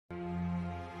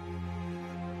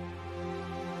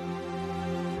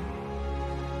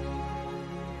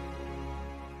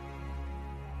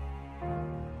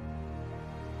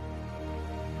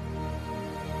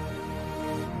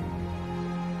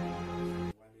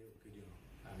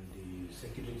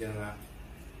Secretary General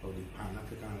of the PAN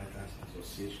African Writers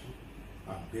Association,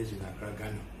 based in Accra,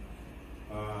 Ghana.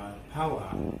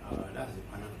 PAWA, that's the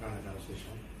PAN African Writers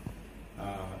Association,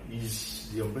 is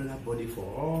the umbrella body for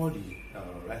all the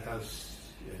writers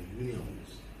unions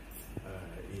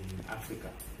in Africa.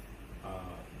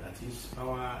 That is,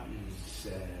 PAWA is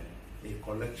a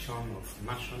collection of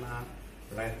national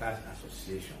writers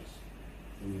associations.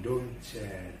 We don't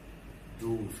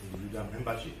do with individual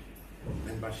membership.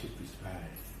 Membership is by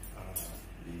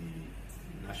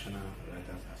the National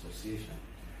Writers Association.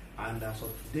 And as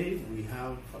of today, we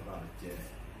have about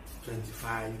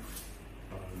 25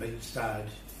 registered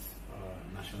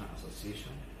national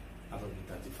associations out of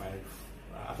the 35,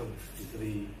 out of the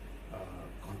 53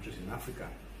 countries in Africa.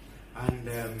 And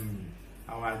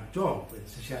our job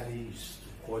essentially is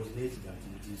to coordinate the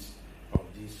activities of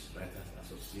these writers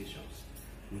associations.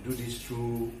 We do this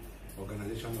through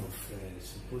organization of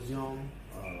symposium,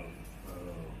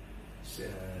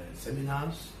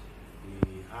 seminars.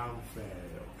 We have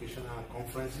occasional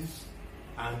conferences,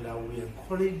 and we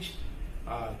encourage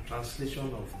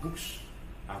translation of books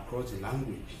across the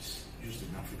languages used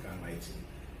in African writing.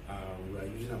 We are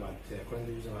using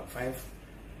currently using about 5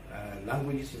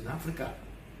 languages in Africa: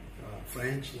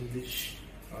 French, English,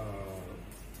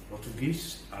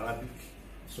 Portuguese, Arabic,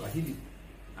 Swahili.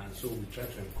 And so we try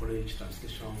to encourage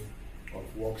translation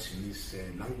of works in these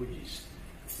languages.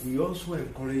 We also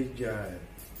encourage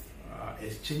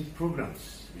exchange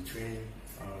programs between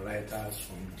writers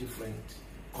from different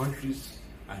countries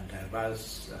and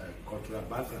diverse cultural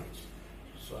backgrounds.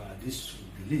 So this,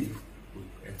 we believe, will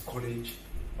encourage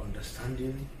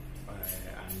understanding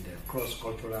and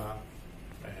cross-cultural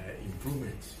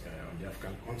improvement on the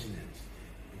African continent,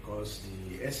 because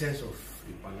the essence of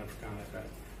the Pan African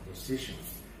Association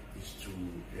is to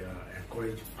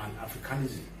encourage PAN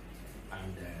Africanism,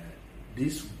 and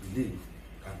this, we believe,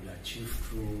 can be achieved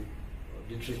through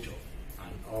literature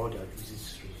and all the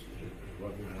activities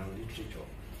revolving around literature.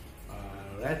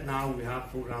 Right now, we have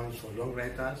programs for young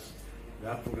writers. We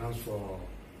have programs for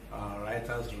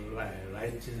writers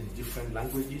writing in different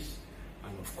languages,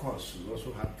 and of course, we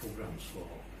also have programs for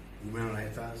women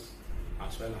writers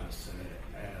as well as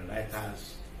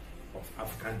writers of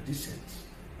African descent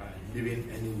living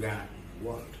anywhere in the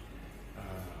world.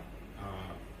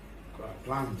 Our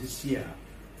plan this year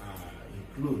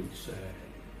includes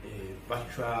a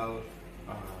virtual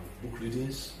book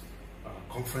readings,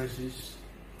 conferences,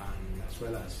 and as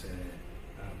well as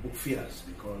book fairs,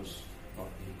 because of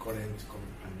the current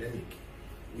pandemic,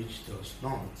 which does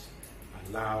not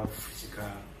allow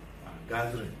physical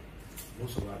gathering.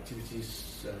 Most of our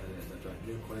activities that we are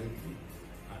doing currently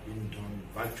are being done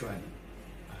virtually,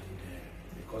 and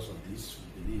because of this,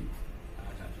 we believe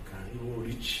that we can even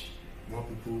reach more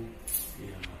people in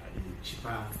a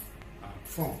cheaper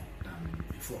form than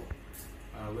before.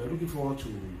 We're looking forward to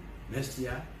next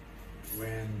year,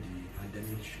 when the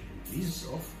pandemic should ease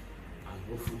off, and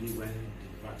hopefully when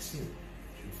the vaccine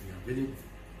should be available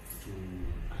to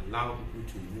allow people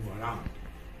to move around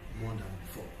more than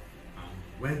before. And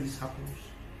when this happens,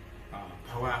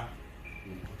 PAWA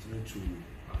will continue to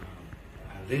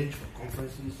arrange for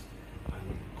conferences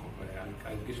and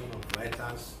aggregation of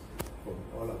writers from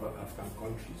all of our African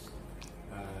countries.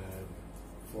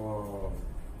 For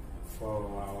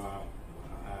our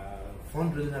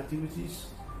fundraising activities,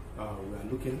 we are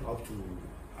looking up to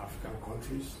African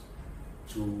countries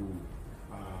to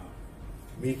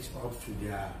meet up to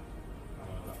their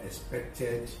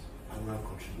expected annual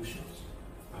contributions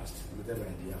as stipulated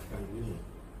by the African Union.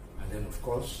 And then, of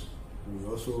course, we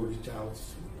also reaching out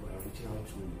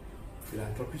to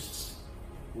philanthropists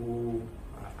who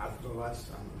are art lovers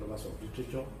and lovers of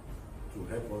literature to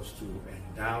help us to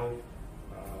endow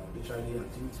literary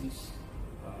activities,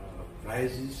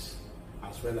 prizes,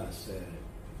 as well as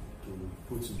to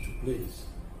put into place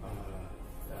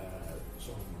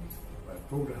some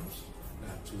programs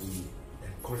that will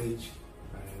encourage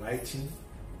writing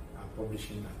and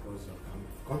publishing across the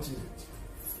continent.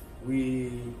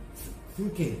 We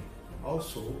thinking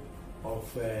also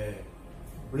of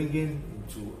bringing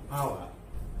into PAWA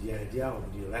the idea of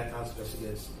the writers'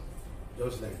 residency,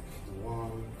 just like the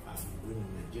one I'm doing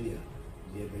in Nigeria,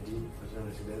 the Okediran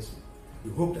residency.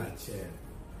 We hope that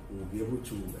we will be able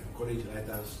to encourage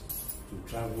writers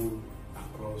to travel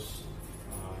across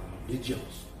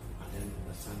regions and then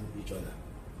understand each other.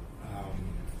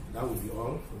 That will be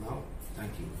all for now.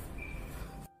 Thank you.